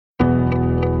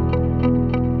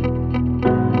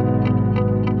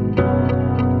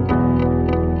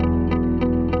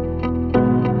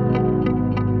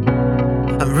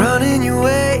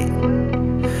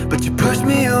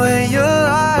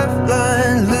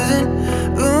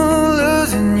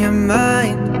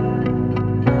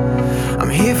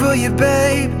you,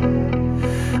 babe.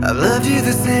 I've loved you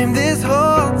the same this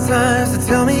whole time. So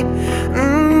tell me,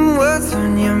 what's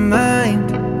on your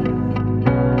mind?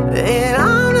 And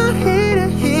I'm not here to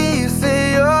hear you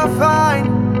say you're fine.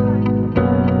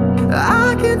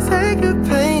 I can take the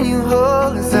pain you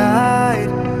hold inside.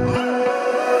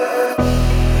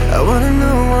 I wanna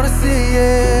know, wanna see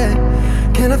it.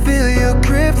 Can I feel your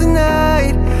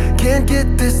kryptonite? Can't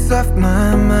get this off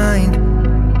my mind.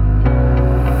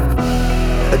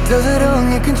 Does it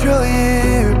only control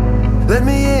you? Let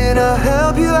me in, I'll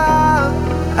help you out.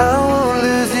 I won't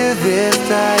lose you this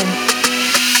time.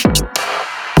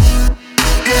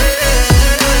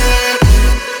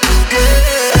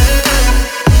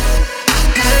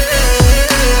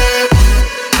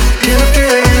 Can I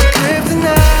feel your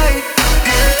kryptonite?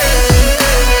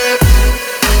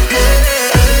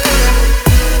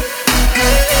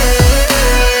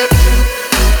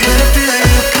 Can I feel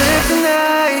your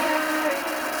kryptonite?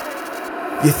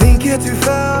 You think you're too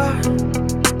far,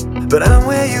 but I'm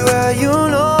where you are, you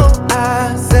know.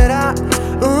 I said I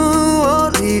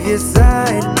won't leave your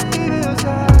side.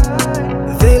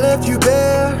 They left you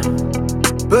bare,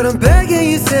 but I'm begging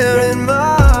you, stare in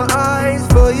my eyes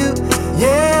for you.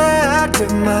 Yeah, I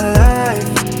give my life.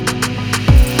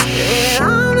 Yeah,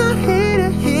 I'm not here to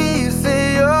hear you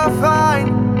say you're fine.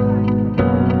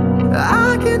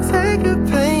 I can take the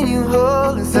pain you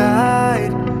hold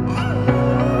inside.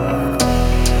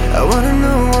 I wanna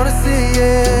know, wanna see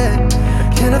it.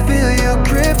 Can I feel your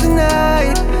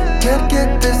kryptonite? Can't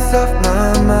get this off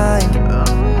my mind.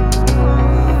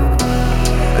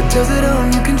 Does it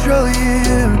only control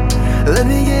you? Let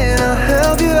me in, I'll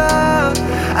help you out.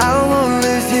 I won't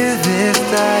lose you this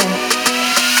time.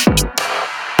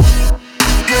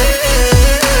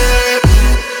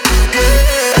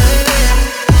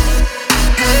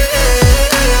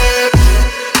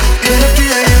 Can I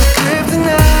feel your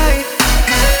kryptonite?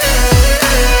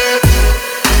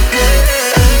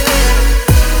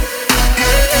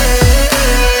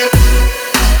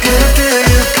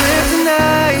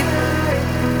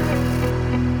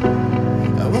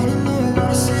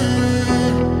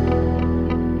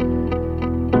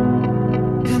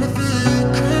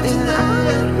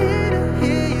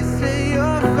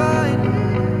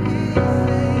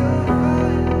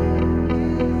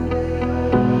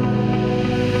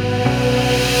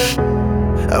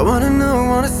 I wanna know,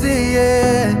 wanna see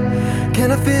it.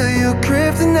 Can I feel your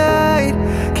kryptonite?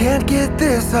 Can't get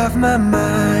this off my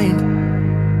mind.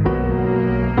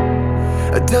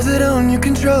 Does it only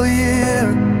control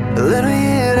you? Let me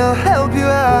in, I'll help you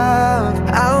out.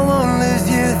 I won't lose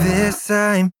you this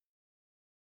time.